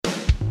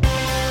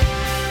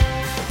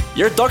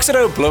Here at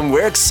Doxa Bloem,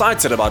 we're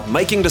excited about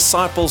making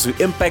disciples who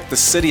impact the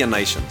city and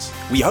nations.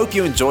 We hope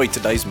you enjoyed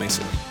today's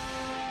message.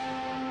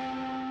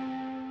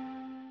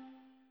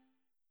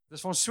 Dit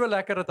is vir ons so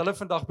lekker dat hulle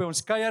vandag by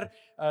ons kuier.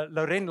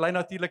 Lourén lei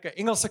natuurlik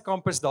 'n Engelse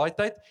kampus daai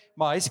tyd,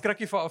 maar hy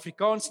skrikkie vir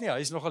Afrikaans nie.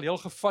 Hy is nogal heel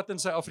gevat in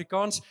sy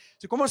Afrikaans.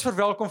 So kom ons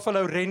verwelkom vir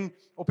Lourén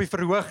op die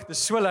verhoog. Dit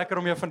is so lekker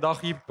om jou vandag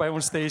hier by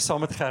ons te hê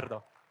saam met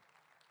Gerda.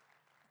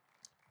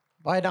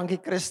 Baie dankie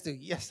Christo.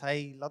 Yes,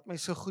 hy laat my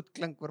so goed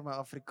klink oor my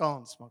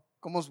Afrikaans, maar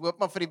kom ons hoop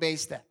maar vir die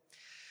beste.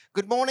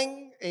 Good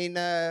morning en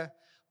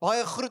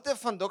baie groete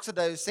van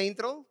Doxa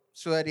Central.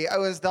 So die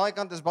ouens daai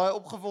kant is baie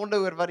opgewonde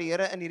oor wat die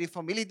Here in hierdie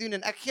familie doen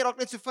en ek gee dalk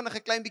net so vinnig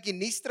 'n klein bietjie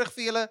nuus terug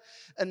vir julle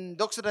in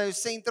Doxa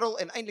Central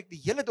en eintlik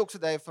die hele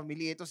Doxa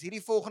familie het ons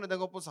hierdie volgende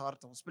ding op ons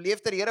hart. Ons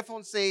beleef dat die Here vir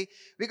ons sê,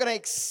 we're going to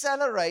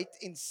accelerate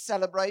in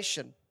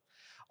celebration.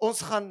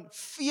 Ons gaan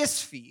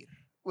fees vier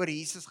oor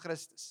Jesus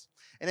Christus.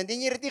 En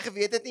indien jy dit nie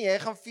geweet het nie, jy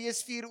gaan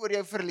fees vier oor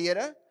jou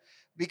verlede,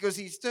 because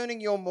he's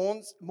turning your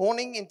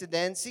mourning into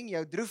dancing,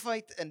 jou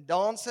droefheid in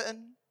danse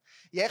in.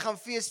 Jy gaan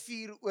fees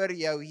vier oor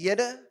jou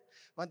hede,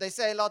 want hy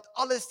sê hy laat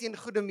alles teen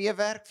goeie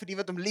meewerk vir die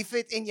wat hom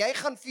liefhet, en jy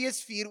gaan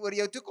fees vier oor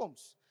jou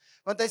toekoms.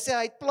 Want hy sê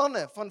hy het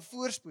planne van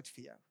voorspoed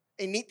vir jou,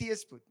 en nie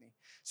teëspoed nie.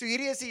 So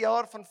hierdie is 'n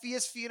jaar van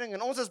feesviering,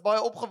 en ons is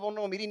baie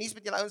opgewonde om hierdie nuus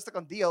met julle ouens te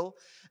kan deel.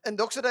 In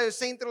Doxa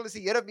Central is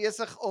die Here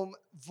besig om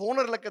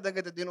wonderlike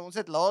dinge te doen. Ons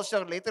het laas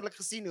jaar letterlik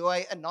gesien hoe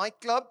hy 'n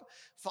nightclub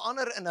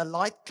verander in 'n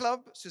light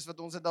club, soos wat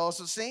ons dit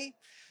daarso sê.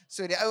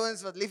 So die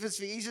ouens wat lief is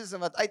vir Jesus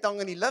en wat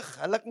uithang in die lig,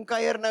 hulle kan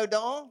kuier nou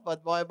daar,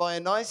 wat baie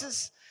nice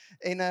is.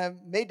 En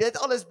met dit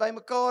alles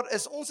bymekaar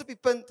is ons op die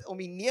punt om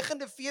die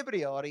 9de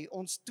Februarie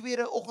ons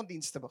tweede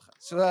oggenddiens te begin.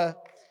 So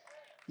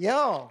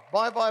ja,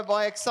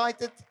 baie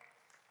excited.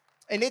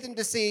 En net om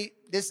te sê,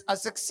 dis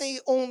as ek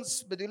sê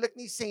ons, bedoel ek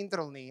nie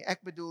Central nie.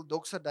 Ek bedoel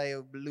Doxa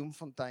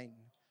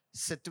Bloemfontein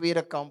se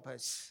tweede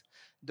kampus,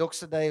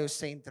 Doxa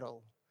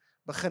Central.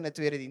 Begin 'n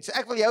tweede diens. So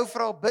ek wil jou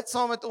vra, bid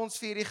saam met ons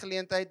vir hierdie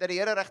geleentheid, dat die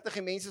Here regtig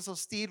die mense sal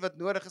stuur wat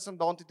nodig is om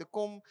daartoe te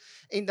kom.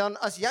 En dan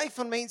as jy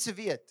van mense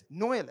weet,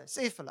 nooi hulle,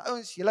 sê vir hulle,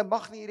 ouens, julle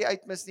mag nie hierdie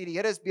uitmis nie. Die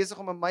Here is besig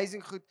om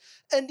amazing goed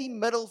in die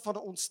middel van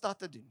ons stad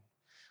te doen.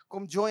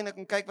 Kom join ek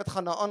en kyk wat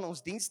gaan daar aan.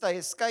 Ons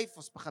dienstye skuif,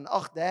 ons begin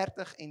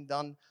 8:30 en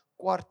dan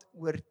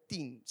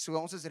 9:15. So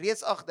ons is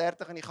reeds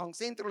 8:30 in die gang.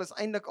 Central is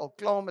eintlik al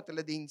klaar met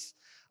hulle diens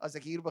as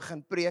ek hier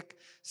begin preek.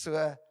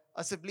 So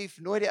asseblief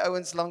nooi die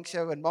ouens langs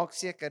jou en maak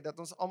seker dat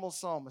ons almal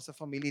saam as 'n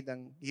familie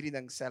ding hierdie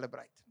ding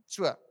celebrate.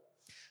 So,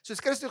 soos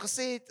Christo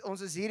gesê het,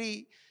 ons is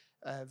hierdie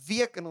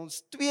week in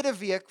ons tweede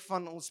week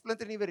van ons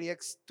splinternuwe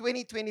reeks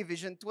 2020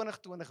 Vision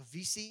 2020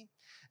 visie.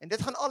 En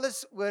dit gaan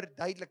alles oor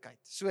duidelikheid.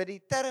 So die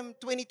term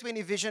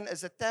 2020 Vision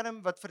is 'n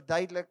term wat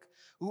verduidelik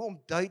hoe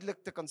om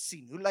duidelik te kan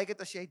sien. Hoe lyk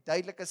dit as jy 'n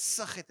duidelike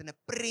sig het en 'n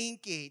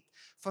prentjie het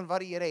van wat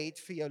die Here het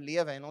vir jou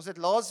lewe? En ons het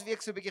laas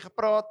week so 'n bietjie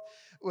gepraat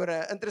oor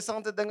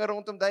interessante dinge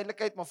rondom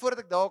duidelikheid, maar voordat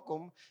ek daar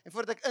kom en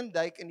voordat ek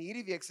induik in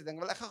hierdie week se ding,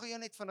 wil ek gou jou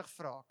net vinnig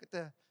vra. Ek het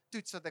 'n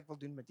toets wat ek wil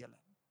doen met julle.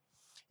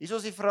 Hier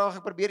is die vraag,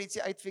 ek probeer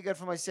ietsie uitfigure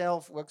vir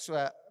myself ook, so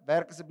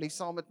werk asseblief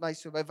saam met my,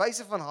 so by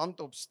wyse van hand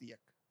opsteek.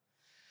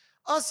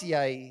 As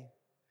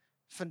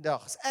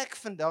ek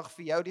vandag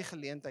vir jou die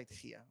geleentheid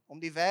gee, om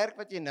die werk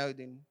wat jy nou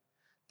doen,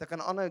 te kan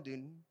aanhou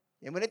doen,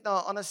 jy moet net na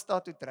 'n ander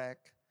stad toe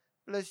trek,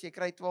 plus jy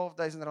kry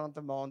R12,000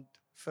 'n maand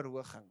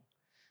verhoging.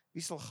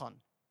 Wie sal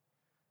gaan?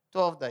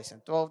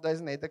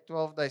 12,000 het ek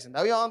 12,000.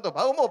 Hou jou hand op,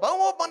 hou hom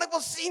op man, ek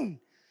wil sien.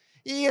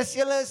 Yes,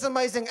 julle is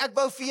amazing. Ek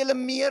wou vir julle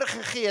meer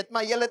gegee het,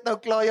 maar julle het nou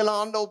klaar julle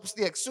hande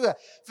opsteek. So,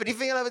 vir die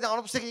van julle wat die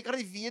hand opsteek, jy kan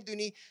dit weer doen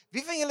nie.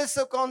 Wie van julle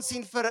sou kan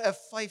sien vir 'n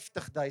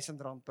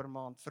R50,000 per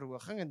maand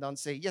verhoging en dan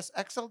sê, "Yes,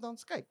 ek sal dan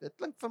kyk." Dit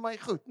klink vir my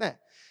goed, né?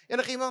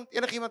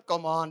 Enigiemand,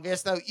 kom aan,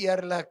 wees nou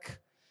eerlik.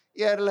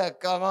 Eerlik,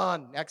 come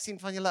on. Ek sien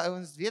van julle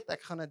ouens weet,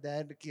 ek gaan 'n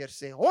derde keer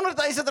sê,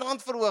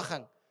 R100,000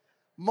 verhoging.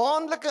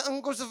 Maandelike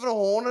inkomste vir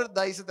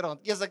R100,000.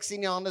 Eers ek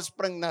sien die hande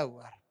spring nou,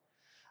 hoor.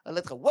 Hulle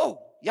het wow,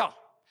 ja.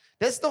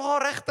 Dis nogal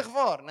regtig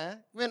waar, né?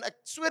 Ek meen,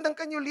 so dink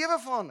aan jou lewe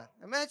verander.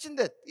 Imagine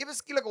dit. Ewe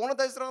skielik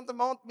R100,000 'n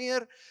maand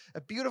meer,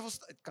 'n beautiful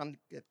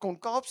dit kon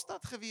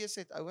Kaapstad gewees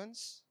het,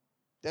 ouens.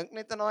 Dink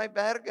net aan daai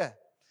berge.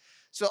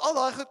 So al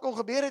daai goed kon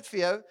gebeur het vir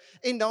jou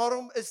en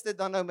daarom is dit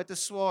dan nou met 'n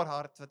swaar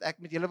hart wat ek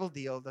met julle wil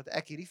deel dat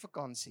ek hierdie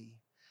vakansie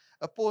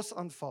 'n pos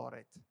aanvaar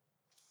het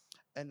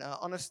in 'n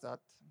ander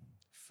stad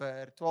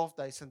vir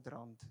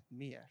R12,000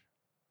 meer.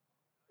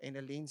 En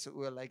 'n lens se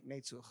oë lyk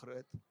net so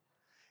groot.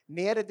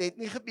 Nee, dit het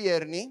nie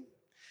gebeur nie.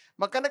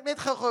 Maar kan ek net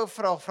gou-gou 'n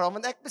vraag vra,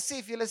 want ek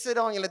besef julle sit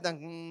daar en julle dink,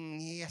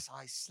 nee, is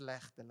hy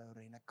slegte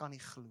Lourén, ek kan nie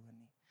glo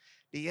nie.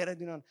 Die Here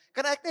doen dan.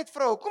 Kan ek net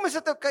vra, hoekom is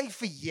dit oukei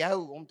vir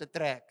jou om te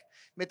trek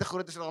met 'n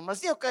groter salaris? Maar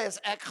is nie oukei as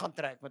ek gaan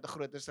trek met 'n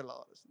groter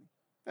salaris nie.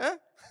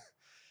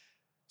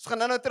 Ons gaan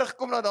nou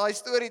terugkom na daai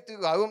storie toe.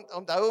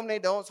 Onthou hom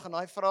net daar, ons gaan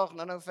daai vraag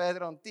nou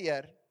verder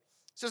hanteer.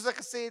 Soos ek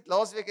gesê het,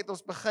 laasweek het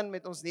ons begin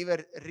met ons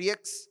nuwe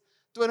reeks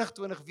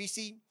 2020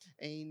 visie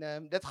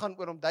en dit gaan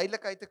oor om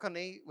duidelikheid te kan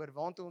hê oor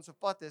waartoe ons op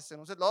pad is en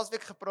ons het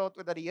laasweek gepraat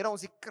oor dat die Here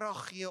ons die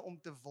krag gee om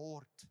te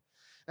word.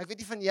 En ek weet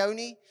nie van jou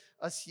nie,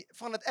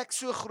 vandat ek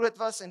so groot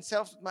was en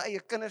selfs met my eie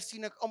kinders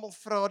sien ek almal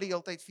vra die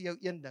hele tyd vir jou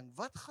een ding.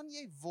 Wat gaan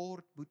jy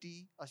word,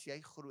 boetie, as jy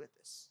groot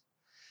is?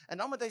 En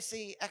dan moet hy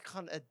sê, ek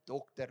gaan 'n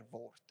dokter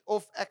word,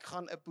 of ek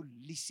gaan 'n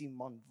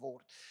polisieman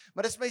word.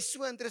 Maar dit is my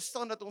so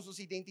interessant dat ons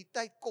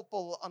identiteit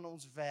koppel aan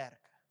ons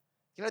werk.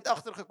 Jy het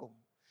agtergekom.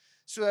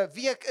 So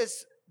wie ek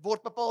is,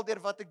 word bepaal deur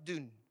wat ek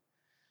doen.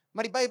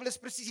 Maar die Bybel is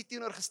presies die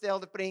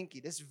teenoorgestelde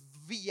prentjie. Dis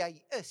wie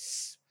jy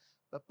is,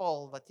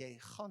 bepaal wat jy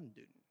gaan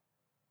doen.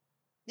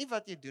 Nie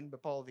wat jy doen,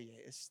 bepaal wie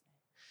jy is nie.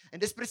 En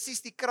dis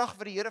presies die krag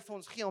wat die Here vir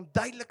ons gee om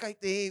duidelikheid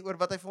te hê oor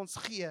wat hy vir ons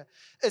gee,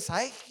 is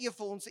hy gee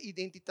vir ons 'n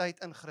identiteit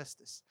in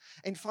Christus.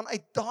 En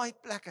vanuit daai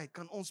plek uit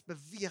kan ons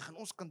beweeg en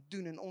ons kan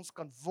doen en ons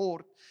kan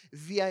word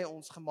wie hy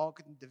ons gemaak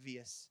het om te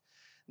wees.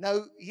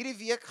 Nou, hierdie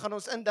week gaan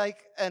ons induik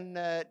in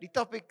die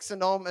topic se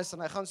naam is, en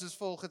hy gaan soos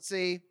volg het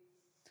sê,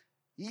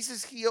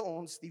 Jesus gee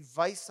ons die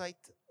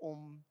wysheid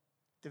om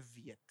te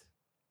weet.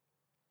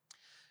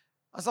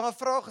 As daar 'n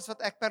vraag is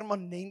wat ek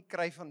permanent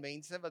kry van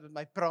mense wat met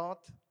my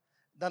praat,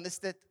 dan is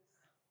dit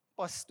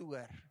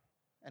pastoor.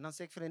 En dan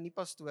sê ek vir hulle nie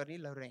pastoor nie,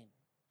 Lourén.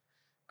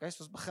 Okay,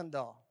 so ons begin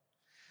daar.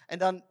 En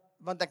dan,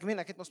 want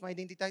ek het mos my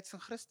identiteit van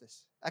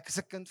Christus. Ek is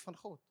 'n kind van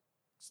God.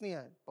 Ek is nie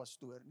 'n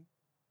pastoor nie.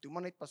 Doe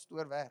maar net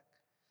pastoor werk.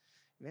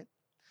 Jy weet?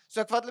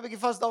 So ek vat 'n bietjie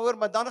vas daaroor,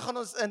 maar dan gaan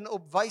ons in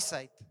op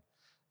wysheid.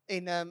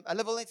 En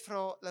hulle wil net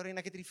vra, Lourén,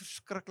 ek het hierdie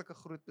verskriklike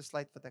groot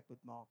besluit wat ek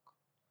moet maak.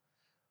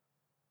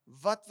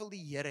 Wat wil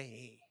die Here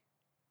hê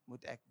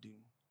moet ek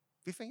doen?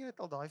 Wie van julle het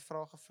al daai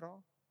vraag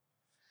gevra?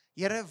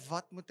 Here,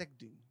 wat moet ek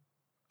doen?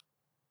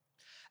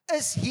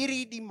 Is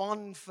hierdie die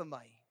man vir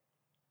my?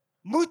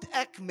 Moet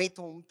ek met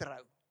hom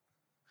trou?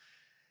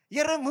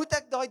 Here, moet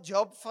ek daai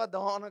job vat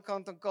daar aan die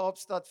kant in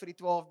Kaapstad vir die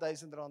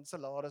R12,000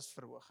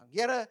 salarisverhoging?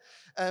 Here,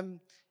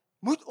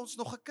 moet ons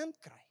nog 'n kind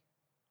kry?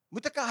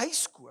 Moet ek 'n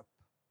huis koop?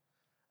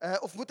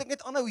 Of moet ek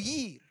net aanhou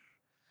huur?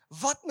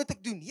 Wat moet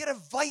ek doen? Here,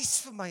 wys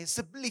vir my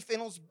asseblief,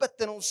 en ons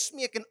bid en ons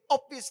smeek, en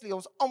obviously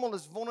ons almal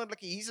is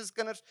wonderlike Jesus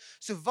kinders.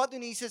 So wat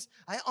doen Jesus?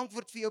 Hy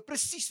antwoord vir jou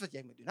presies wat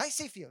jy moet doen. Hy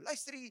sê vir jou,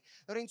 luister hier,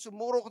 Lourén, so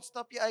môreoggend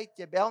stap jy uit,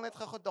 jy bel net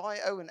gou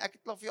daai ou en ek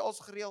het klaar vir jou alles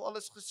gereël,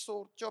 alles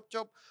gesort,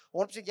 chop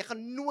 100%. Jy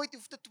gaan nooit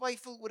hoef te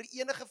twyfel oor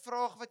enige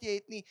vraag wat jy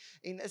het nie.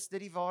 En is dit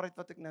die waarheid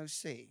wat ek nou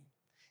sê?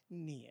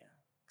 Nee.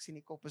 Ek sien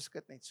die koppe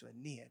skud net so.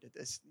 Nee, dit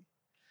is nie.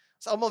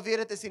 Ons almal weet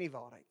dit is nie die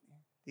waarheid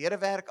nie. Die Here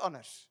werk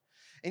anders.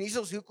 En hier is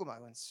ons hoekom,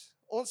 ouens.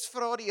 Ons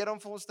vra die Here om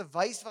vir ons te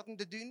wys wat om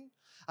te doen.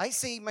 Hy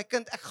sê, my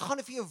kind, ek gaan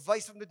nie vir jou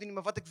wys wat om te doen nie,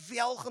 maar wat ek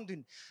wel gaan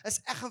doen, is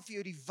ek gaan vir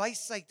jou die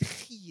wysheid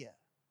gee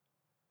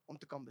om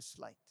te kan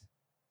besluit.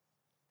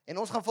 En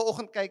ons gaan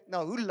vanoggend kyk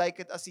na hoe lyk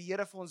dit as die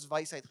Here vir ons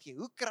wysheid gee?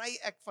 Hoe kry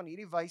ek van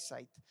hierdie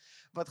wysheid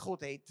wat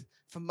God het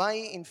vir my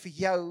en vir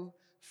jou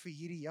vir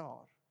hierdie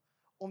jaar?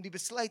 Om die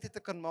besluite te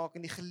kan maak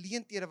en die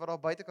geleenthede wat daar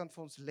buitekant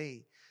vir ons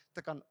lê,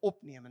 te kan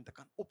opneem en te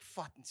kan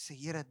opvat en sê,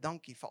 Here,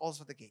 dankie vir alles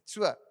wat ek het.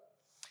 So,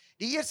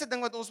 die eerste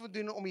ding wat ons moet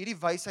doen om hierdie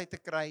wysheid te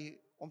kry,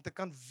 om te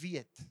kan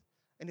weet,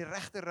 in die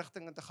regte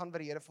rigting en te gaan wat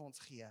die Here vir ons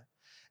gee,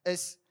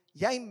 is,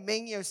 jy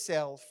meng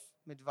jouself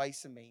met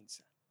wyse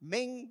mense.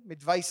 Meng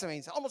met wyse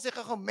mense. Almal sê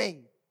gou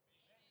meng.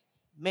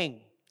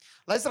 Meng.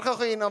 Luister gou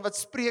hier na wat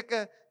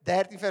Spreuke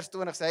 13 vers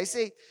 20 sê. Hy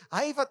sê,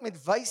 hy wat met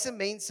wyse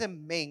mense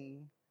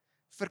meng,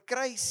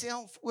 verkry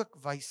self ook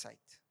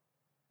wysheid.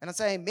 En dan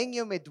sê hy, meng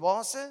jou met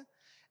dwaase,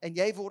 en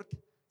jy word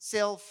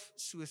self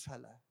soos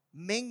hulle.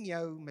 Meng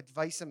jou met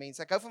wyse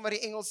mense. Ek hou van wat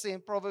die Engels sê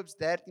in Proverbs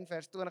 13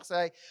 vers 20 sê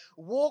hy,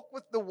 walk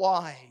with the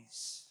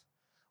wise.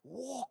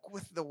 Walk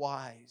with the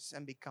wise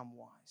and become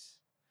wise.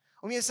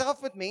 Om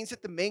jouself met mense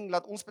te meng,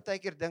 laat ons baie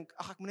keer dink,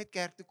 ag, ek moet net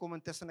kerk toe kom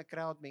en tussen 'n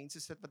crowd mense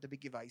sit wat 'n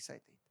bietjie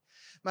wysheid het.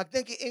 Maar ek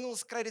dink die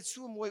Engels kry dit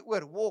so mooi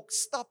oor. Walk,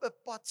 stap 'n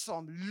pad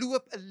saam,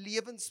 loop 'n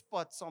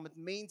lewenspad saam met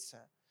mense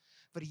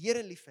wat die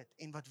Here liefhet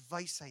en wat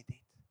wysheid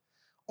het.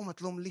 Omdat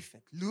hulle hom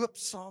liefhet. Loop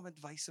saam met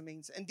wyse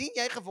mense. Indien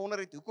jy gewonder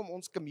het hoekom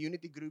ons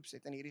community groups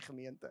het in hierdie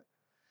gemeente,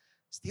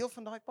 is deel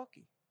van daai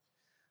pakkie.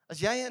 As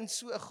jy in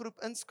so 'n groep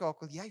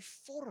inskakel, jy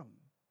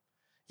vorm.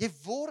 Jy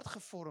word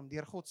gevorm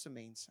deur God se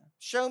mense.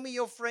 Show me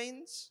your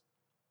friends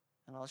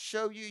and I'll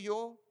show you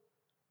your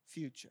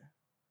future.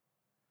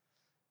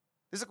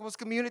 Dis ek ons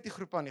community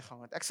groep aan die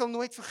gang het. Ek sal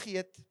nooit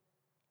vergeet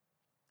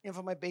een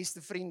van my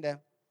beste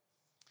vriende,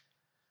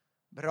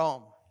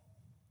 Bram,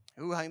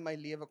 hoe hy my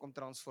lewe kom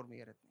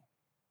transformeer het nie.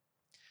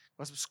 Ek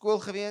was op skool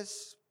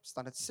gewees,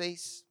 standaard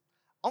 6,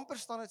 amper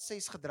standaard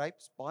 6 gedryp,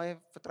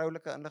 baie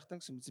vertroulike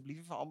inligting, so moet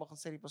asseblief vir almal gaan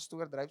sê die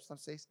pastoor dryp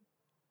standaard 6.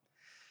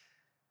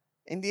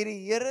 En deur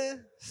die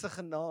Here se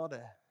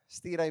genade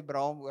stuur hy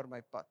Bram oor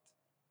my pad.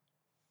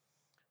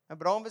 En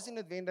Bram was nie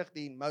noodwendig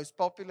die most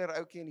popular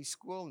ouetjie in die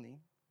skool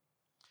nie,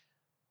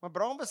 maar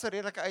Bram was 'n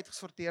redelike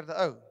uitgesorteerde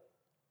ou.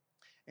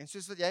 En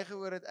soos wat jy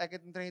gehoor het, ek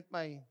het omtrent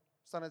my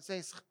standaard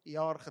 6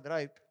 jaar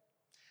gedryp.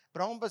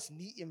 Bram was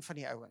nie een van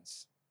die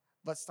ouens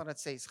wat standaard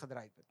 6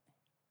 gedryp het nie.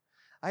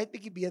 Hy het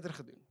bietjie beter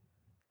gedoen.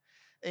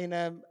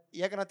 En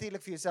jy kan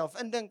natuurlik vir jouself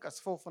indink as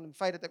gevolg van die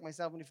feit dat ek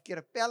myself in die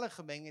verkeerde pelle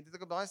gemeng het, het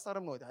ek op daai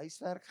stadium nooit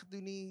huiswerk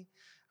gedoen nie,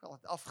 ek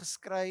het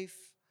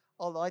afgeskryf,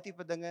 al daai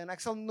tipe dinge, en ek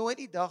sal nooit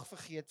die dag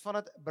vergeet,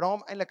 vandat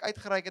Abraham eintlik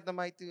uitgereik het na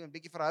my toe, 'n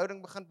bietjie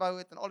verhouding begin bou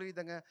het, en al die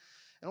dinge,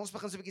 en ons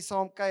begin so 'n bietjie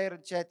saam kuier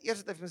en chat. Eers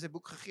het hy vir my sy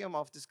boek gegee om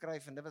af te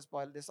skryf, en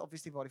dis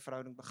obviously waar die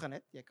verhouding begin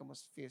het, jy kan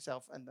mos vir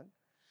jouself indink,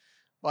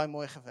 baie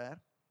mooi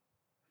gewerk,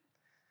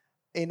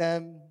 en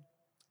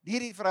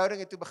hierdie verhouding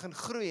het toe begin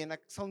groei, en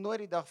ek sal nooit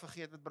die dag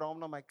vergeet, dat Abraham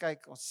na my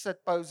kyk, ons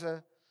sit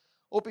pouse,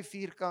 op die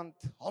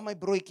vierkant, haal my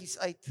broodjies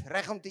uit,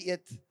 reg om te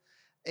eet,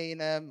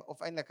 en of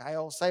eintlik hy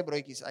haal sy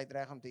broodjies uit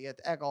reg om te eet,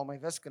 ek haal my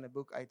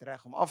wiskundeboek uit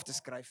reg om af te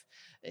skryf,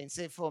 en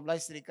sê vir hom,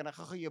 luister, jy kan ek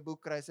gou jou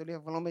boek kry, so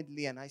ek wil hom net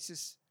leen. Hy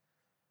sê,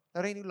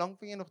 Lourén, hoe lank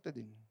wil jy nog te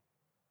doen?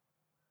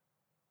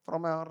 Vra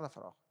my harde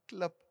vraag,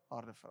 klip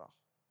harde vraag.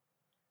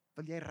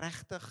 Wil jy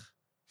regtig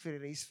vir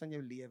die res van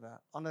jou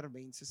lewe ander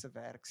mense se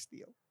werk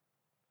steel?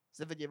 Is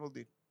dit wat jy wil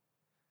doen?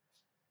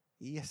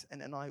 Yes,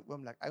 en in daai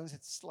oomblik, ouens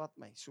het slat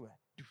my so,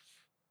 doef.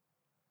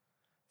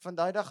 Van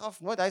daai dag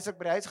af, nooit huiswerk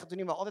by die huis gedoen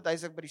nie, maar altyd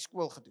huiswerk by die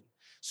skool gedoen.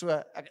 So,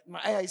 ek het my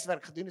eie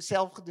huiswerk gedoen,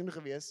 self gedoen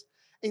gewees,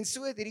 en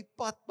so het hierdie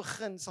pad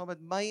begin, saam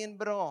met my en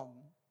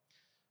Abraham,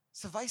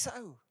 se wyse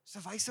ou, se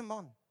wyse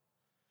man,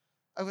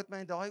 ou wat my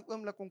in daai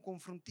oomblik kon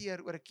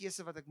konfronteer oor 'n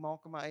keuse wat ek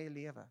maak in my eie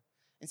lewe,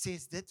 en sê,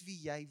 is dit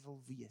wie jy wil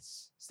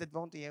wees? Is dit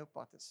waantoe jou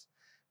pad is,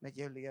 met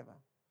jou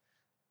lewe?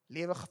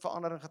 Lewe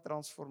verander en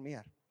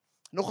getransformeer.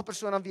 Nog 'n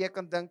persoon aan wie ek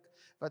kan dink,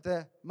 wat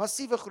 'n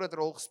massiewe groot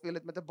rol gespeel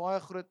het, met 'n baie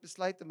groot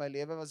besluit in my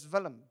lewe, was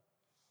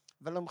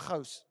Willem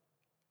Gous.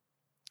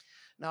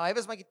 Nou, hy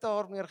was my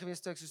gitaarmeneer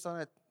gewees, toe ek so staan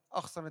het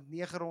 8, staan het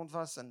 9 rond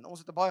was, en ons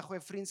het 'n baie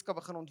goeie vriendskap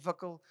begin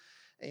ontwikkel,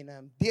 en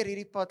deur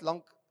hierdie pad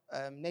lank,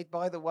 net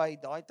by the way,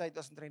 daai tyd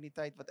was omtrent die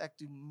tyd wat ek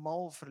toe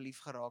mal verlief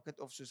geraak het,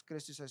 of soos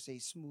Christus sou sê,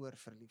 smoor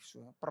verlief, so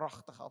 'n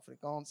pragtige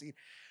Afrikaans hier,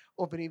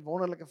 op hierdie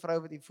wonderlike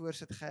vrou wat hier voor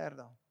sit,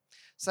 Gerda.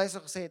 Sy het so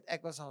gesê,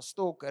 ek was haar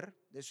stalker,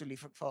 dis so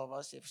lief ek vir haar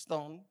was, jy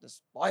verstaan,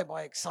 dis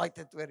baie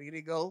excited oor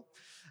hierdie girl,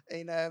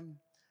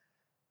 en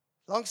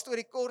lang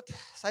storie kort,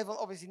 sy wil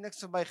obviously niks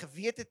van my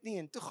geweet het nie,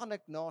 en toe gaan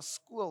ek na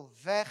skool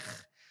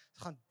weg,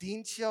 gaan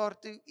diensjaar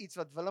toe, iets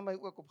wat Willem my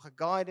ook op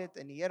geguide het,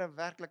 en die Here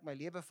werklik my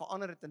lewe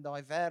verander het in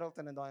daai wêreld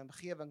en in daai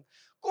omgewing,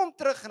 kom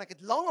terug, en ek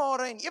het lang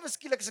hare, en ewe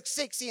skielik is ek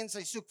sexy, en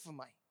sy soek vir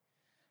my.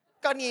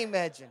 Kan jy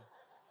imagine?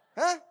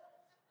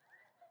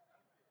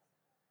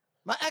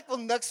 Maar ek wil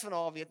niks van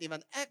haar weet nie,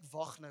 want ek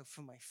wag nou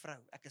vir my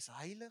vrou. Ek is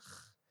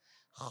heilig,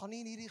 gaan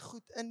nie in hierdie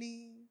goed in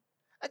nie.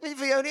 Ek weet nie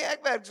vir jou nie,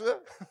 ek werk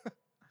so.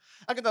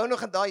 Ek onthou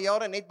nog in daai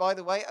jare, net by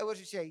the way,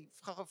 ouers, as jy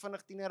gou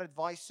vinnig 10 jaar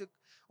advice soek,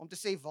 om te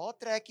sê, waar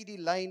trek jy die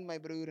lyn, my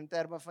broer, in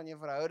terme van jou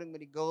verhouding met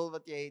die girl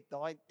wat jy het,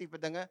 daai tipe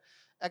dinge.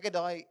 Ek het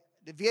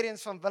weer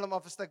eens van Willem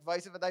af 'n stuk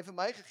wyse wat hy vir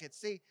my gegee het,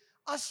 sê,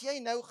 as jy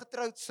nou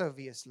getroud sou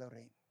wees,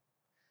 Lourén,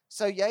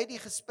 sou jy die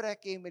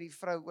gesprek hê met die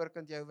vrou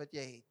oorkant jou wat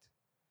jy het?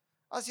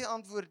 As die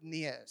antwoord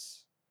nee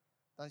is,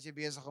 dan is jy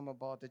besig om 'n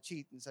baie te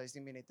cheat, en sy is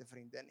nie meer net 'n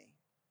vriendin nie.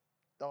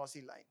 Daar is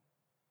die lyn.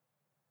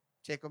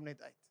 Check hom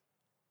net uit.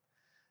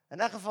 In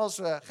 'n geval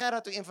so, Gerda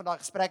het een van daai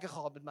gesprekke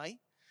gehad met my,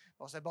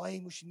 waar sy baie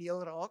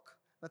emosioneel raak,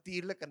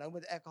 natuurlik, en nou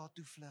moet ek haar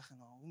toevlug,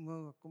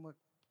 en kom ek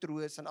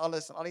troos, en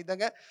alles, en al die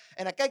dinge,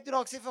 en ek kyk toe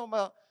daar, ek sê vir hom,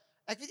 maar,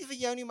 ek weet nie vir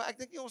jou nie, maar ek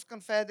dink nie ons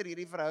kan verder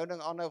hierdie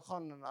verhouding aanhou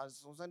gaan, en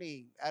as ons nou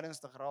nie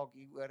ernstig raak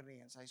hieroor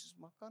nie, en sy sê,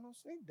 maar kan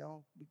ons nie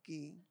dalk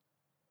bietjie?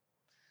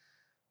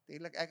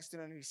 Natuurlik, ek is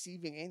toen aan die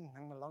receiving end,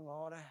 hang my lang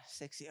hare,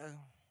 sexy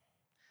ou.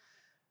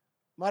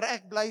 Maar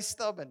ek bly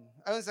stubben.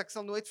 Ouens, ek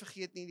sal nooit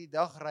vergeet nie, die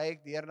dag ry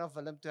ek deur na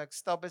Willem toe, ek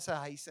stap by sy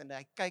huis, en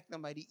hy kyk na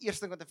my, die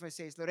eerste ding wat hy vir my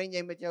sê is, Lourén,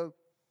 jy moet jou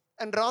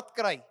in raad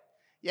kry,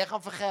 jy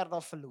gaan vir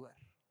Gerda verloor.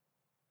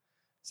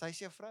 Sy is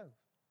jou vrou.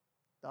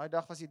 Daai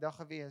dag was die dag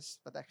gewees,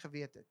 wat ek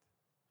geweet het,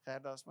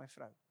 Gerda is my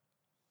vrou.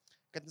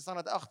 Ek het in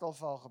Standaard 8 al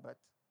vir haar gebid,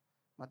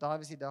 maar daai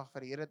was die dag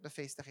wat die Here dit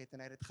bevestig het, en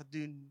hy het dit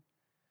gedoen,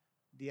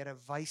 deur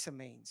 'n wyse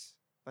mens,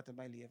 wat in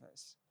my lewe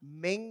is.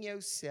 Meng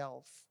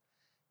jouself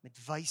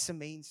met wyse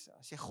mense.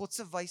 As jy God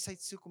se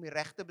wysheid soek om die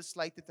regte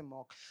besluite te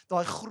maak,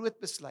 daai groot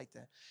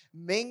besluite,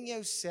 meng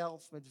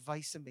jouself met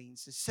wyse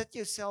mense. Sit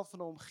jouself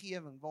in 'n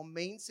omgewing waar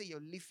mense jou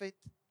liefhet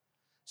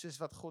soos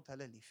wat God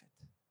hulle liefhet.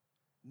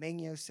 Meng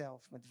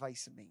jouself met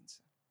wyse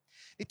mense.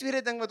 Die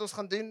tweede ding wat ons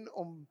gaan doen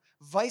om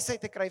wysheid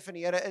te kry van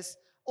die Here is,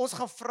 ons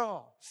gaan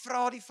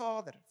vra die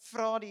Vader,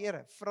 vra die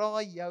Here,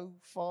 vra jou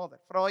Vader,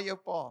 vra jou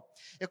Pa.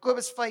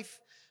 Jakobus 1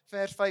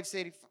 vers 5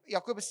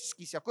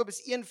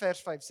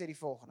 sê die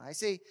volgende. Hy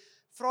sê,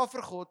 vra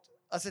vir God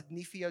as dit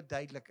nie vir jou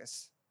duidelik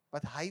is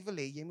wat hy wil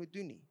hê jy moet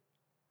doen nie.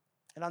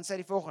 En dan sê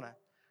die volgende,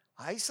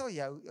 hy sal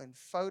jou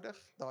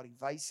eenvoudig daardie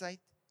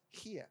wysheid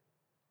gee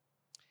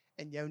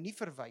en jou nie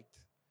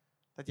verwyd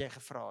dat jy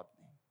gevra het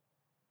nie.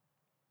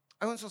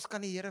 Ouens, ons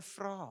kan die Here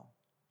vra.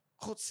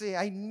 God sê,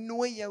 hy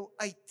nooi jou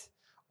uit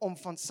om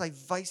van sy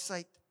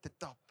wysheid te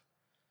tap.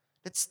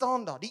 Dit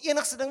staan daar. Die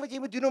enigste ding wat jy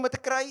moet doen om dit te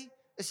kry,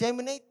 is jy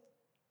moet net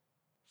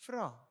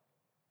vra.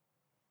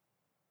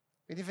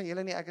 Weet nie van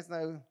julle nie, ek is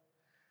nou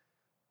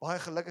baie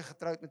gelukkig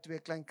getroud met 2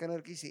 klein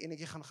kindertjies. Die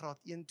enetjie gaan graad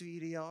 1 toe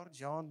hierdie jaar.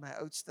 Jan, my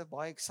oudste,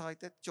 baie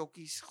excited.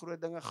 Chokkies,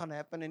 groot dinge gaan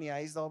happen in die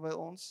huis daar by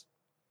ons.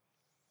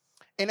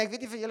 En ek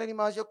weet nie van julle nie,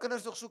 maar as jou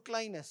kinders nog so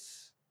klein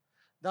is,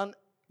 dan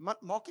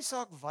maak nie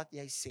saak wat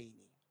jy sê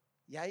nie.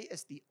 Jy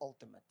is die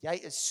ultimate. Jy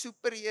is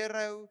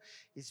superhero,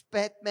 jy's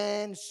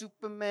Batman,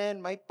 Superman,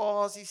 my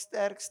pa is die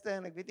sterkste,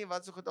 en ek weet nie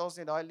wat so goed als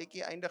nie, daai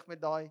liedjie eindig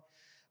met daai,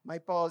 my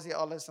pa is die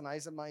alles, en hy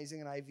is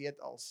amazing, en hy weet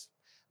alles.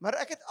 Maar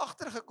ek het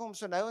agtergekom,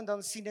 so nou en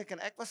dan sien ek, en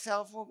ek was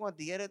self ook maar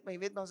deur dit, maar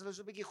jy weet, maar as hulle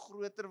so 'n bietjie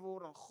groter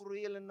word, dan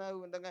groei hulle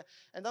nou, en dinge,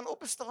 en dan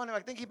op 'n stadium,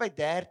 ek dink hier by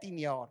 13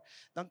 jaar,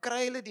 dan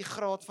kry hulle die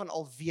graad van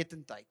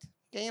alwetendheid.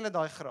 Ken julle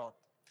daai graad?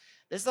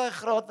 Dis daai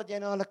graad wat jy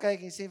na hulle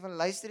kyk, en sê van,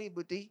 luister die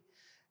boetie,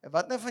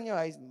 wat nou van jou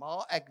huis?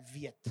 Maar ek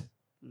weet,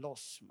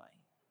 los my.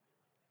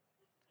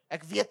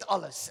 Ek weet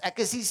alles, ek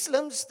is die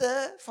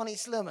slimste van die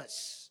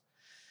slimmes.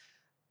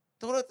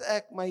 Totdat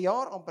ek my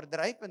jaar amper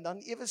dryp, en dan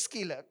ewe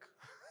skielik,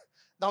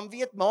 dan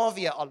weet ma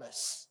weer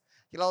alles.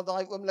 Jy het al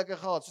daai oomblikke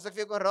gehad, soos ek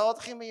vir jou kan raad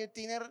gee met jou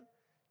tiener,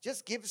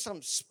 just give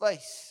some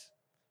space,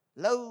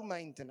 low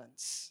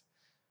maintenance.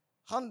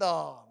 Gaan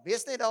daar,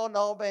 wees net daar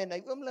naby, en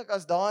die oomblik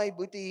as daai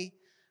boetie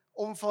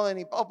omval en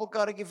die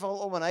appelkarretjie val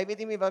om, en hy weet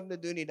nie meer wat om te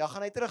doen nie, dan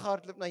gaan hy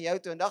terughardloop na jou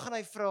toe, en dan gaan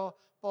hy vra,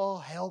 pa,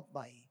 help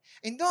my.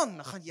 En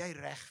dan gaan jy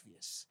reg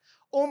wees,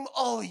 om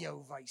al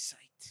jou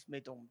wysheid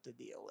met hom te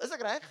deel. Is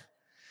ek reg?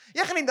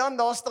 Jy gaan nie dan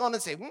daar staan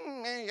en sê,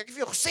 ek het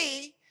vir jou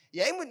gesê,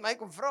 jy moet my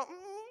kom vra,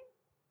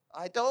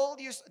 I told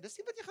you, dis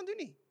nie wat jy gaan doen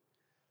nie.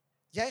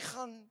 Jy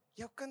gaan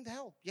jou kind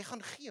help, jy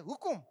gaan gee.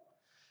 Hoekom?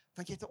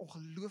 Want jy het 'n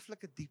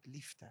ongelooflike diep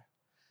liefde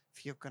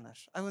vir jou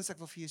kinders. Ouens, ek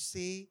wil vir jou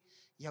sê,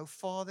 jou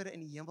Vader in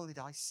die hemel het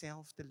daai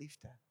selfde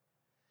liefde.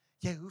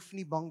 Jy hoef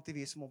nie bang te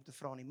wees om te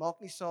vra nie. Maak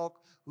nie saak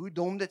hoe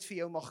dom dit vir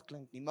jou mag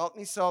klink nie. Maak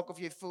nie saak of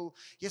jy voel,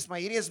 Jesus, maar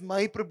hierdie is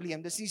my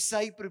probleem, dis nie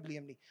sy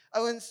probleem nie.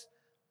 Ouens,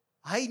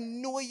 hy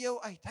nooi jou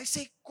uit. Hy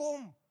sê,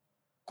 kom,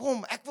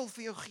 ek wil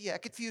vir jou gee.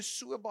 Ek het vir jou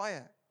so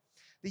baie.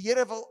 Die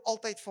Here wil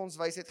altyd vir ons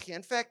wysheid gee.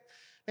 In fact,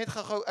 net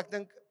gou, ek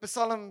dink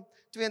Psalm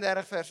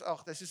 32 vers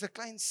 8 is soos 'n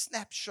klein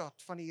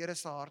snapshot van die Here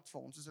se hart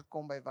vir ons as dit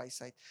kom by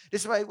wysheid.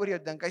 Dis wat hy oor jou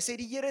dink. Hy sê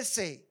die Here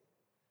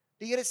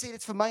sê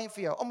dit vir my en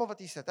vir jou, almal wat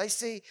hier sit. Hy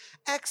sê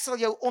ek sal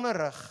jou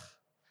onderrig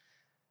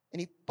en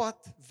die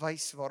pad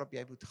wys waarop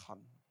jy moet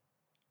gaan.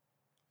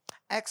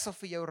 Ek sal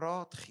vir jou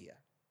raad gee.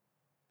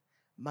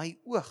 My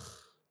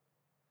oog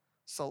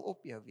sal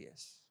op jou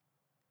wees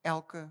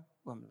elke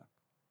oomblik.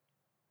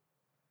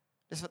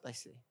 Dis wat hy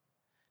sê.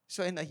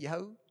 So hy na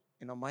jou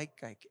en na my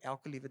kyk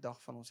elke liewe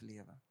dag van ons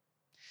lewe.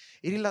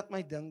 Hierdie laat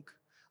my dink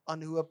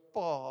aan hoe 'n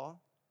pa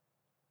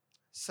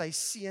sy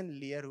seun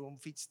leer hoe om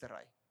fiets te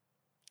ry.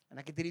 En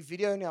ek het hierdie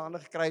video in die hande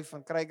gekry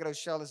van Craig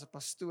Rochelle, is 'n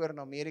pastoor in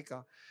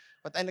Amerika,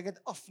 wat eintlik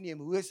net afneem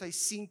hoe hy sy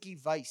seentjie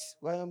wys,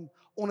 hoe hy hom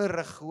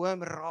onderrig, hoe hy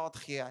hom raad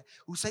gee,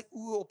 hoe sy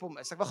oë op hom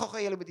is. Ek wil gou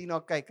julle met hierna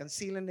kyk, en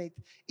sien julle net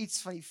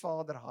iets van die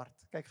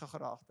vaderhart. Kyk gou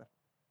daar agter.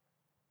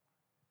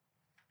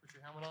 Put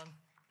your helmet on.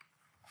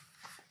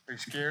 Are you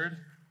scared?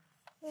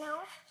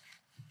 No,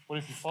 What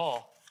if you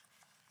fall?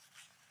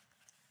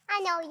 I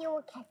know you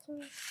will catch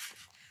me.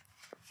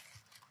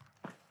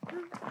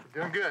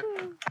 You're doing good.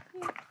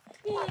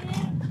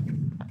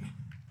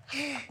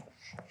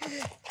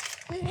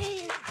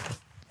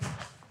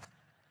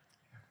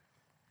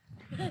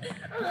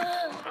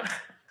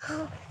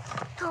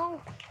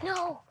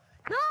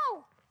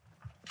 No.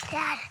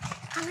 Dad,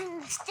 I'm in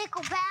the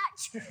stickle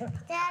patch.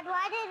 Dad,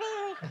 why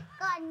did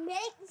God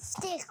make the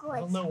I stickles?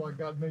 don't know why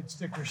God made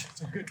stickers.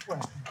 It's a good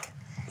question.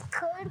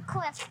 Good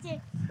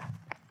question.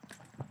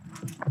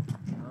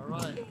 All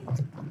right,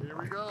 here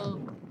we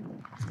go.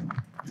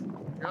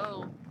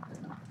 Go.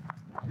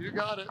 You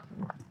got it.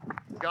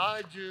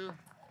 Guide you,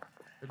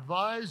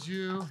 advise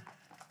you,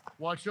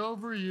 watch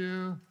over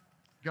you,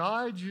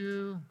 guide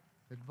you,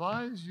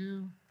 advise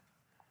you,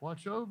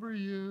 watch over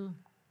you,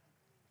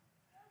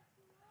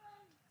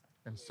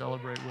 and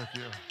celebrate with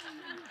you.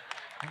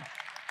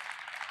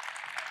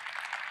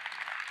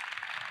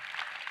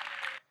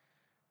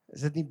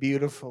 Is dit nie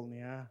beautiful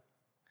nie, hè?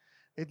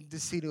 Net te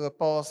sien hoe 'n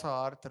pa se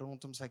hart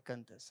rondom sy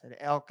kind is. Hy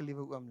elke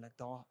liewe oomblik,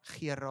 daar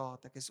gee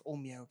raad, ek is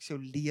om jou, ek is jou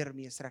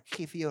leermeester, ek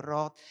gee vir jou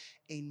raad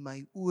en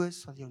my oë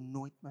sal jou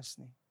nooit mis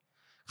nie.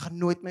 Ek gaan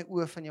nooit my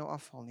oë van jou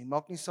afhaal nie.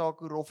 Maak nie saak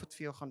hoe rof dit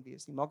vir jou gaan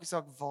wees nie. Maak nie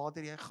saak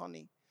waartoe jy gaan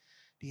nie.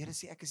 Die Here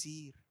sê ek is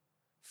hier.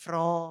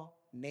 Vra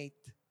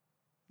net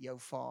jou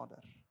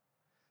Vader.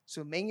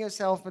 So meng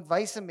jouself met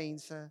wyse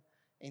mense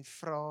en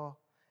vra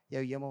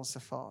jou hemelse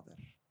Vader.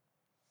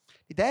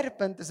 Die derde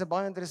punt is 'n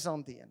baie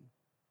interessante een.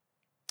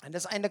 En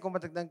dis eintlik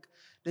omdat ek dink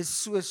dis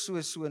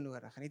so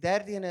nodig. En die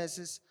derde een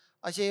is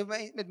as jy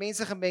met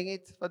mense gemeng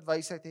het wat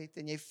wysheid het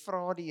en jy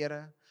vra die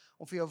Here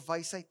om vir jou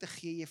wysheid te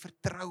gee, jy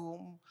vertrou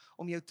hom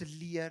om jou te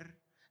leer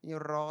en jou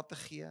raad te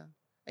gee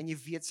en jy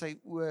weet sy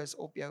oë is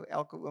op jou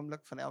elke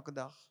oomblik van elke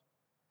dag.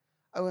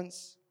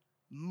 Ouens,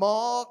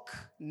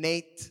 maak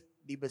net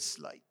die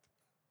besluit.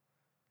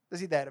 Dis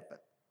die derde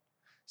punt.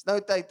 Dis nou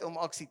tyd om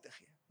aksie te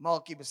gee.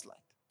 Maak die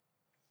besluit.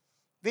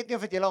 Weet nie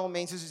of het julle al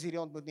mense soos hierdie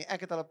ontmoet nie.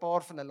 Ek het al 'n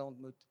paar van hulle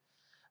ontmoet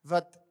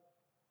wat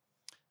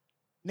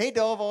Net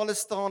daar waar hulle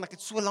staan, ek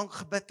het so lank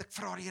gebid, ek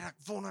vra die Here, ek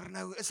wonder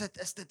nou, is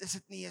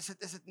dit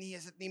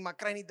nie, maar ek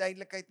kry nie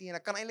duidelikheid nie, en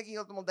ek kan eintlik nie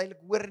heeltemal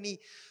duidelik hoor nie,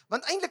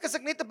 want eintlik is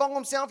ek net te bang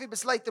om self die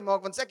besluit te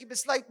maak, want as ek die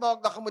besluit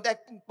maak, dan moet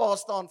ek pa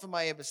staan vir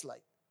my 'n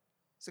besluit.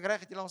 Is ek reg,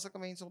 het jy al sulke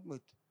mense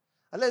ontmoet?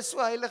 Hulle is so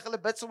heilig, hulle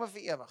bid sommer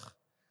vir ewig.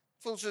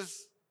 Voel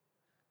soos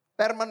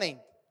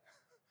permanent.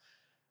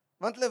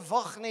 Want hulle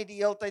wag net die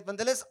hele tyd, want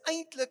hulle is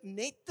eintlik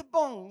net te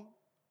bang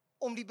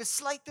om die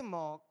besluit te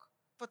maak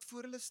wat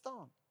voor hulle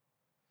staan.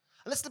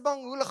 Hulle is te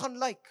bang hoe hulle gaan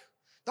lyk.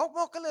 Dalk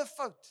maak hulle 'n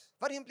fout,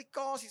 wat die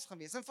implikasies gaan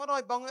wees. En van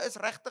daai bange is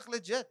regtig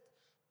legit.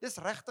 Dis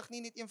regtig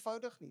nie net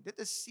eenvoudig nie. Dit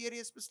is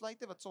serieus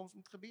besluite wat soms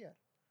moet gebeur.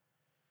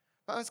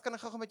 Maar ons kan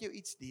gou met jou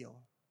iets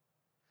deel.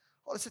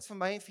 Al is dit vir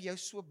my en vir jou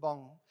so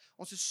bang.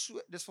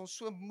 Dis vir ons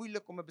so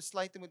moeilik om 'n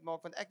besluit te moet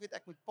maak, want ek weet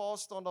ek moet pa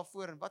staan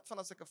daarvoor, en wat van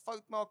as ek 'n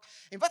fout maak?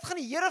 En wat gaan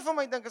die Here van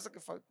my dink as ek 'n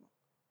fout maak?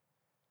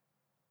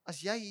 As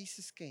jy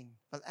Jesus ken,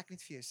 wil ek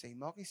net vir jou sê,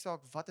 maak nie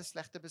saak wat 'n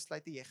slegte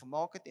besluite jy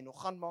gemaak het en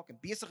nog gaan maak en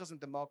besig is om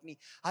te maak nie.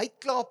 Hy het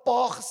klaar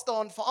pa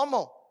gestaan vir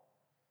almal.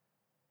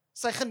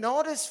 Sy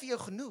genade is vir jou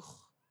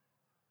genoeg.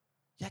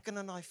 Jy kan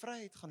in daai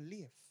vryheid gaan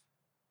leef.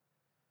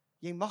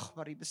 Jy mag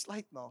maar die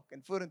besluit maak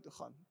en vorentoe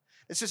gaan.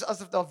 Dit is soos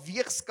asof daar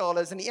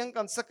weegskale is. Aan die een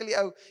kant sukkel jy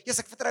ou, "Jesus,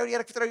 ek vertrou die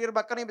Here,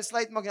 maar ek kan nie 'n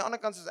besluit maak nie." Aan die ander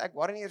kant soos ek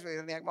worry nie eers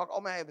weer nie, ek maak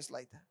al my eie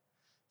besluite.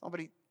 Dan by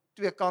die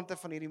twee kante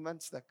van hierdie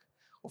muntstuk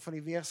of van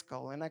die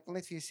weegskaal, en ek wil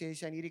net vir jou sê, as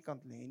jy aan hierdie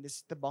kant lê en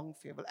dis te bang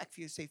vir jou, wil ek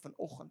vir jou sê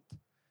vanoggend,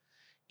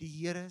 die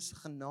Here se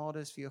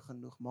genade is vir jou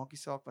genoeg, maak nie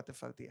saak wat 'n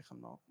fout jy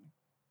gemaak nie.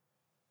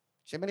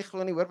 As jy my nie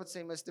glo nie, hoor wat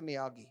sê Mr.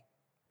 Miyagi.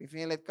 Wie van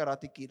julle het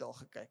Karate Kid al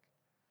gekyk?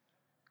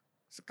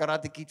 Is 'n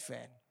Karate Kid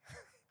fan.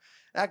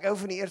 Ek hou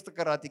van die eerste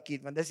Karate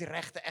Kid, want dis die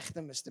regte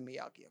egte Mr.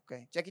 Miyagi,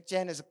 okay? Jackie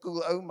Chan is 'n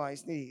cool ou, maar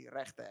hy's nie die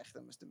regte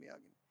egte Mr.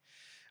 Miyagi nie.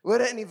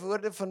 Hoor in die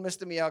woorde van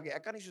Mr. Miyagi,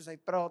 ek kan nie soos hy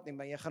praat nie,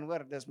 maar jy gaan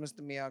hoor, dis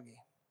Mr. Miyagi.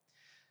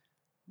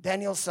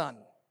 Daniel's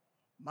son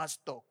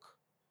must talk.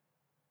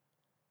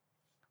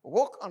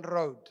 Walk on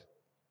road.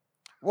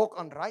 Walk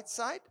on right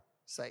side,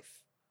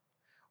 safe.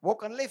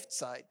 Walk on left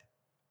side,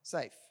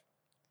 safe.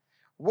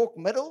 Walk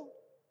middle,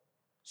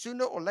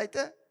 sooner or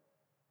later,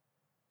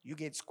 you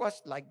get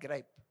squashed like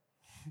grape.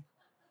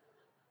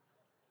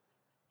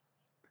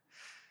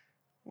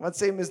 Wat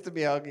sê Mr.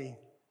 Miyagi?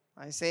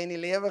 Hy sê in die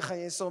lewe gaan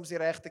jy soms die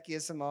regte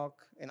keuse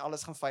maak en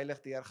alles gaan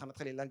veilig deur, gaan dit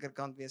aan die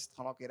linkerkant wees, dit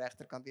gaan ook die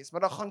regterkant wees,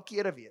 maar daar gaan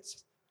kere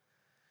wees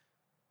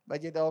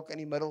wat jy dalk in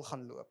die middel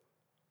gaan loop.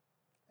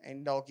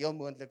 En dalk heel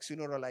moontlik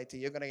sooner or later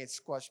you're going to get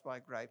squashed by a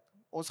grape.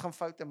 Ons gaan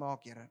foute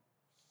maak, Here.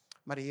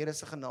 Maar die Here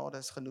se genade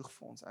is genoeg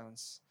vir ons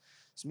ouens.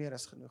 Is meer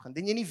as genoeg. En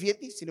indien jy nie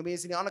weet nie, sien hoe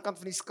mense aan die ander kant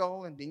van die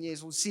skaal, en indien jy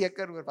is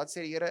onseker oor wat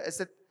sê die Here, is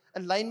dit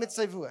in lyn met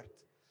sy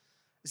woord?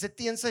 Is dit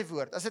teen sy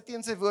woord? As dit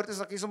teen sy woord is,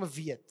 dan kan jy sommer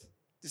weet.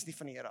 Dis nie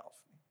van die Here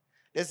af nie.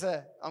 Dis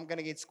 'n I'm going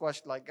to get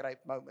squashed like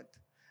grape moment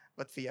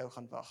wat vir jou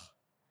gaan wag.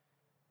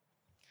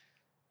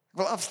 Ek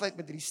wil afsluit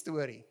met hierdie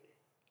storie.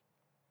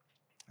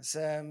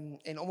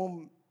 En om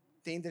hom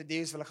te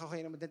introduce, wil ek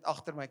gou net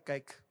agter my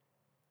kyk.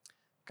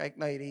 Kyk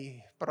na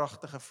hierdie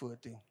pragtige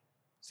foto.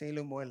 Sê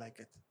hoe mooi lyk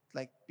dit. It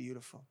lyk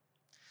beautiful.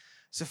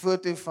 Dis 'n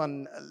foto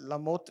van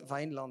Lamot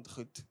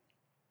Wynlandgoed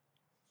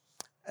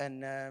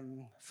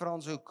in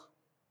Franshoek.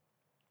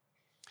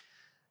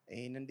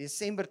 En in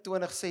Desember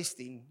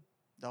 2016,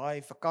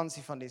 daai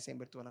vakansie van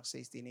Desember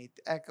 2016,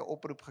 het ek 'n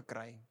oproep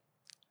gekry.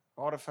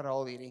 Ware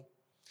verhaal hierdie.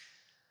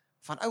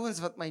 Van ouens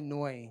wat my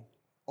nooi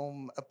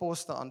om 'n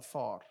pos te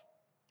aanvaar.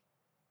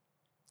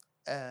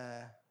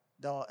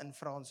 Daar in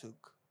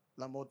Franshoek,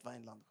 Lamot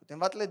Wynlandgoed. En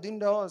wat hulle doen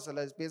daar is,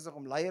 hulle is besig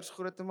om leiers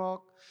groot te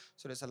maak.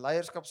 So dis 'n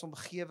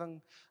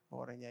leierskapsomgewing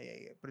waarin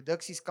jy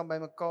produksies kan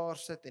bymekaar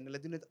sit, en hulle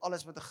doen dit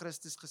alles met 'n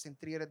Christus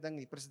gesentreerde ding.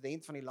 Die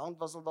president van die land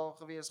was al daar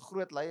gewees,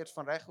 groot leiers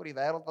van reg oor die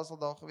wêreld was al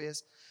daar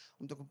gewees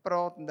om te kom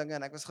praat en dinge,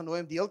 en ek was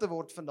genooi om deel te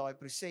word van daai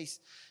proses.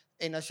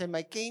 En as jy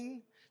my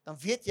ken, dan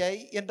weet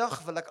jy,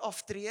 eendag wil ek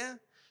aftree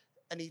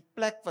in die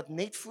plek wat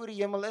net voor die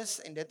hemel is,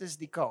 en dit is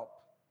die Kaap.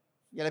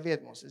 Julle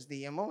weet mos, is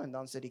die hemel, en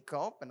dan sit die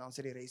Kaap, en dan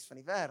sit die res van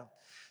die wêreld.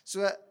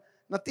 So,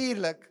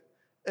 natuurlik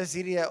is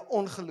hierdie 'n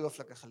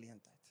ongelooflike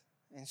geleentheid.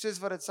 En soos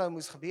wat dit sou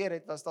moes gebeur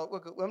het, was daar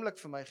ook 'n oomblik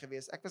vir my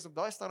gewees. Ek was op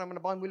daai stadium in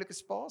 'n baie moeilike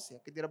spasie.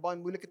 Ek het deur 'n baie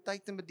moeilike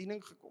tyd in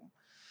bediening gekom.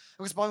 Ek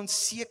was baie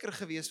onseker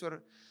gewees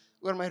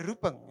oor my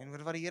roeping, en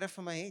oor wat die Here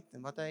vir my het,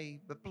 en wat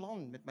hy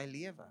beplan met my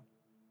lewe.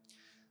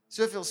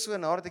 Soveel so,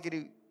 nadat ek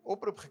hierdie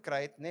oproep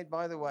gekry het, net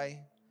by the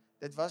way,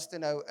 dit was toe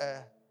nou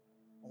 'n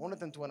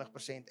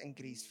 120%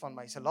 increase van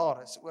my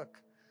salaris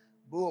ook,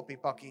 bo op die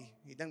pakkie.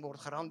 Die ding word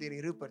geram deur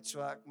die Rupert,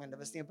 so ek meen, dit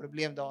was nie 'n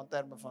probleem daar in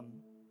terme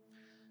van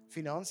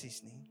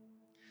finansies nie.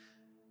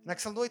 En ek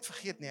sal nooit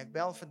vergeet nie, ek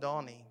bel vir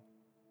Dani.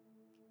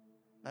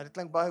 Nou, dit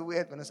klink baie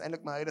weird, want dit is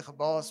eintlik my huidige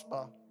baas,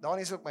 maar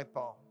Dani is ook my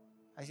pa.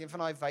 Hy is een van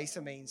daai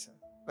wyse mense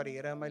wat die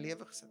Here in my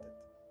lewe gesit het.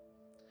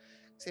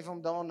 Ek sê vir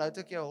hom, Dan, nou het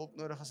ek jou hulp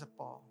nodig as 'n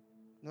pa,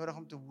 nodig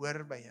om te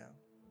hoor by jou.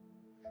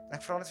 En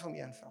ek vra net vir hom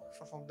een vraag, ek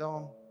vra vir hom,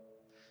 Dan,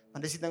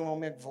 want dis die ding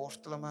waarmee ek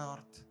worstel in my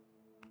hart.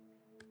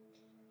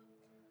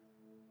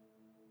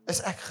 Is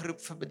ek geroep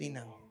vir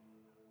bediening?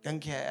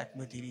 Dink jy ek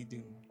moet hierdie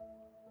doen?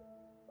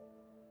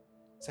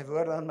 Sy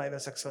woorde aan my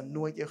was, ek sou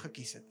nooit jou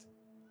gekies het,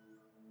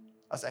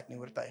 as ek nie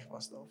oortuig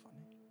was daarvan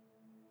nie.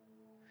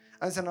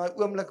 En in daai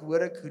oomblik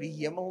hoor ek hoe die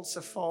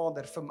hemelse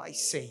Vader vir my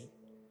sê,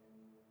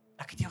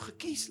 ek het jou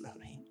gekies,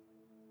 Lourén.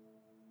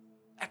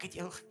 Ek het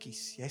jou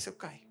gekies, jy's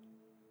okay.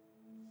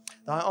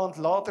 Daai aand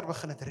later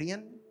begin het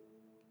reën.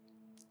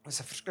 Dit was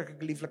 'n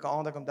verskriklike lieflike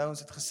aand. Ek onthou ons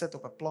het gesit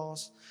op 'n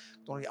plaas,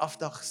 het onder die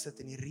afdag gesit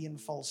en die reën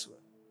val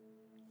so.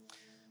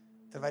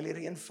 Terwyl die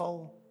reën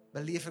val,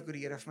 beleef ek hoe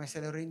die Here vir my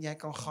sê, Lourén, jy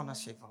kan gaan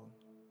as jy wil.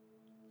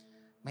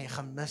 Maar jy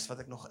gaan mis wat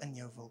ek nog in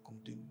jou wil kom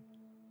doen.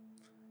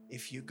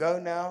 If you go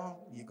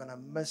now, you're gonna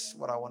miss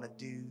what I want to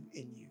do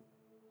in you.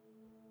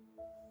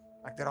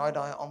 Ek draai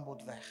daai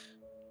aanbod weg.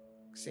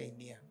 Ek sê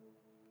nee.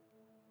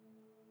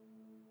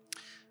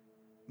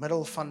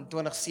 Middel van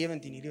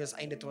 2017, hierdie was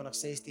einde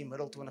 2016,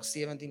 middel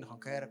 2017, gaan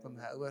kuier ek by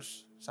my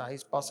ouers, sy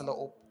huis, pas hulle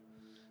op,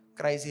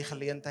 crazy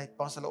geleentheid,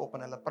 pas hulle op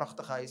in hulle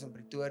pragtige huis in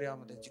Pretoria,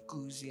 met 'n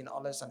jacuzzi en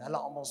alles, en hulle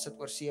almal sit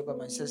oor see by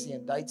my sussie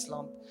in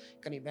Duitsland.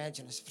 Kan jy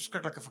imagine, dit is 'n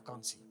verskriklike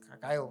vakansie.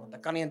 Ek huil, want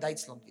ek kan nie in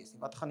Duitsland wees nie,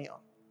 wat gaan nie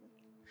aan?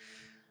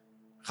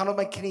 Gaan op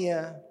my knieë,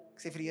 ek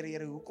sê vir die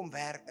Here, hoekom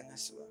werk dinge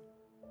so?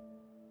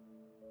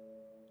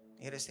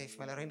 Die Here sê vir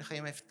my, Lourén, gaan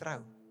jy my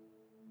vertrou?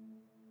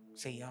 Ek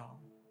sê ja.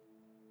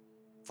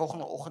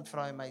 Volgende oggend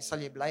vra hy my, sal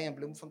jy bly in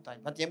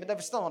Bloemfontein? Want jy moet nou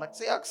verstaan, ek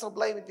sê ek sal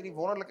bly met hierdie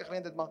wonderlike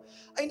geleentheid, maar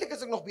eintlik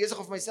is ek nog besig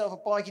om vir myself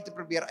 'n paadjie te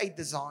probeer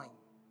uitdesign.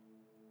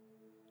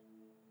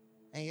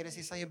 En die Here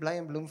sê, sal jy bly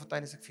in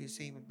Bloemfontein, as ek vir jou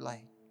sê jy moet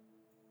bly?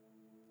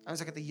 En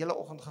ek het 'n hele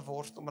oggend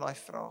geworstel met daai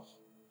vraag.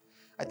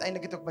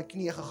 Uiteindelik het ek op my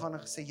knieë gegaan en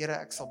gesê, Here,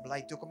 ek sal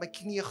bly. Toe ek op my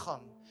knieë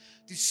gaan,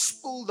 toe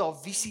spoel daar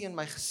visie in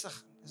my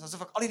gesig. Dit is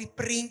asof ek al hierdie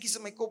prentjies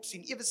in my kop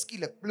sien, ewe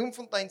skielik,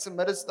 Bloemfontein se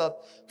middestad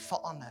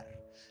verander.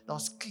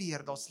 Daar's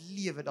kleur, daar's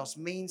lewe, daar's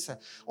mense.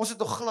 Ons het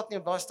nog glad nie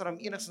op daai stadium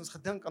enigstens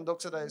gedink aan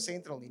Doxa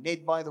Central nie,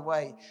 net by the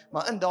way.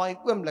 Maar in daai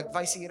oomblik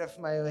wys die Here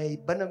vir my hoe hy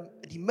binne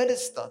die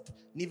middestad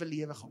nuwe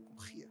lewe gaan kom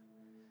gee.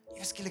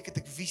 Ewe skielik het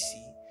ek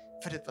visie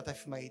vir dit wat hy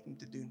vir my het om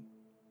te doen.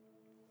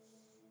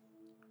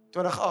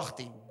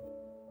 2018,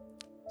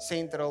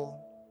 Central,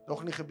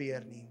 nog nie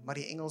gebeur nie, maar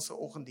die Engelse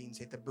oggenddiens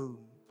het 'n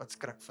boom wat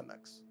skrik vir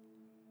niks.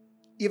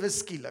 Ewe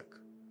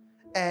skielik,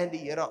 en die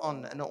Here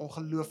aan in 'n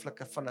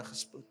ongelooflike vinnige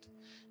spoed.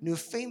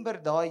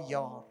 November daai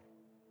jaar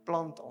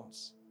plant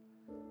ons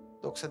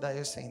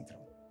Doxa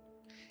Central.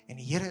 En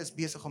die Here is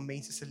besig om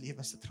mense se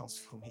lewens te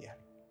transformeer.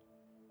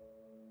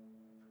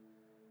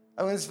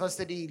 Ouens, was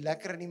dit die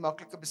lekker en die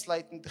maklike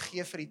besluit om te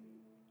gee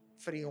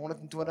vir die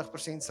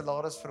 120%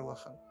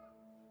 salarisverhoging?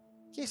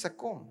 Yes, ek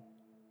kom.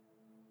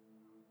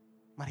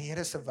 Maar die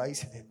Here se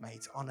wysheid het my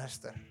iets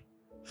anderster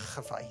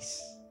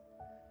gewys.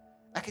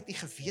 Ek het nie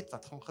geweet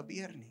wat gaan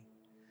gebeur nie,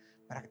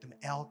 maar ek het hom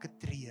elke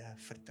tree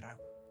vertrou.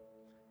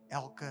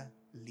 Elke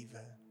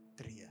liewe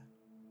tree.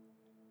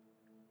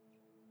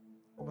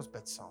 Kom ons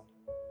bid saam.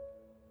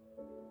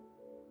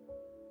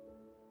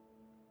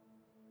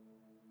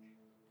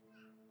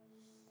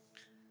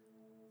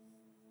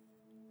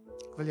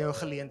 Ek wil jou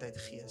 'n geleentheid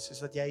gee,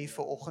 soos wat jy hier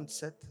vanoggend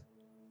sit.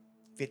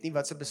 Ek weet nie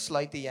wat se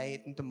besluite jy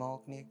het om te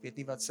maak nie. Ek weet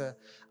nie wat se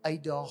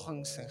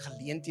uitdagings en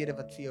geleenthede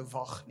wat vir jou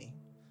wag nie.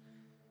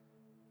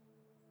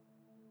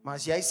 Maar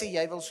as jy sê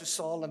jy wil so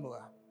Salomo,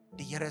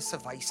 die Here se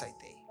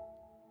wysheid hê.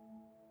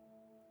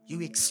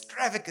 You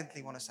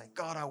extravagantly want to say,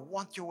 God, I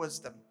want your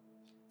wisdom.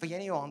 Wil jy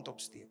nie jou hand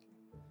opsteek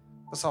nie?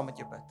 Wil saam met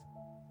jou bid.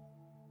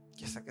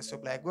 Yes, ek is so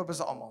bly. Ek hoop dis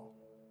almal.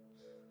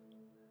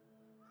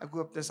 Ek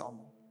hoop dis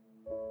almal.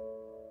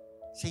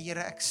 Sê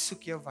Here, ek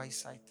soek jou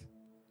wysheid.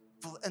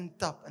 Wil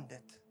intap in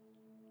dit.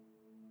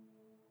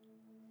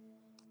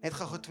 Net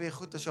gou twee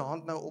goed, as jou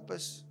hand nou op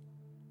is,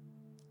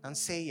 dan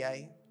sê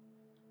jy,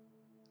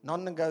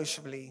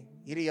 non-negotiably,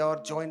 hierdie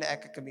jaar join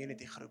ek 'n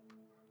community groep,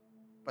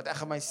 wat ek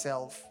gaan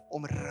myself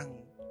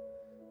omring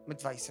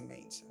met wyse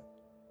mense.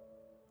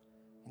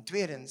 En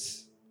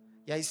tweedens,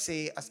 jy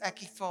sê, as ek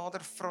die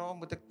Vader vra,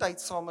 moet ek tyd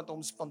saam met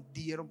hom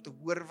spandeer om te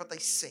hoor wat hy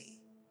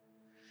sê.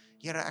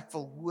 Here, ek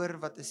wil hoor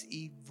wat is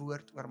u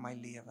woord oor my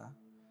lewe.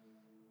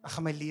 Ek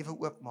gaan my lewe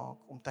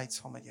oopmaak om tyd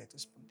saam met jou te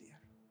spandeer.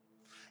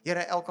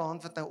 Here, elke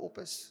hand wat nou op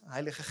is,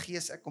 Heilige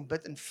Gees, ek kom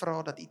bid en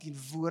vra dat u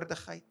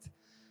teenwoordigheid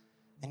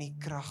en die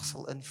krag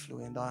sal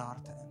invloei in daai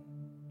harte in.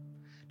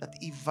 Dat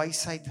u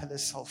wysheid hulle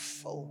sal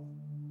vul.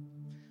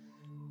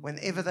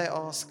 Whenever they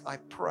ask, I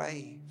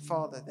pray,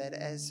 Father, that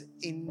as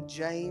in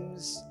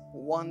James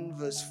 1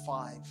 verse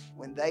 5,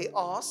 when they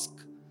ask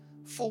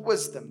for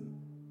wisdom,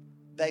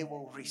 they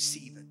will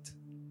receive it.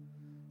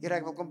 Here,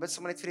 ek wil kom bid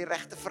sommer net vir die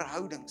regte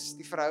verhoudings,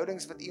 die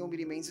verhoudings wat u om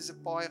hierdie mense se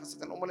paai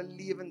gesit en om hulle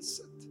lewens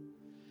sit.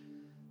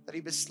 Dat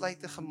die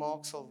besluite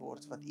gemaak sal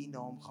word wat u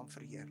naam gaan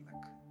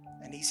verheerlik.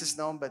 In Jesus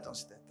naam bid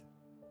ons dit.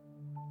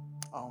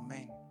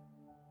 Amen.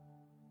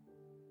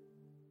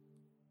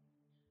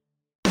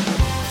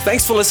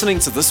 Thanks for listening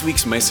to this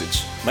week's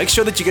message. Make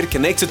sure that you get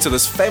connected to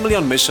this family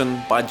on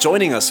mission by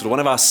joining us at one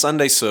of our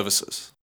Sunday services.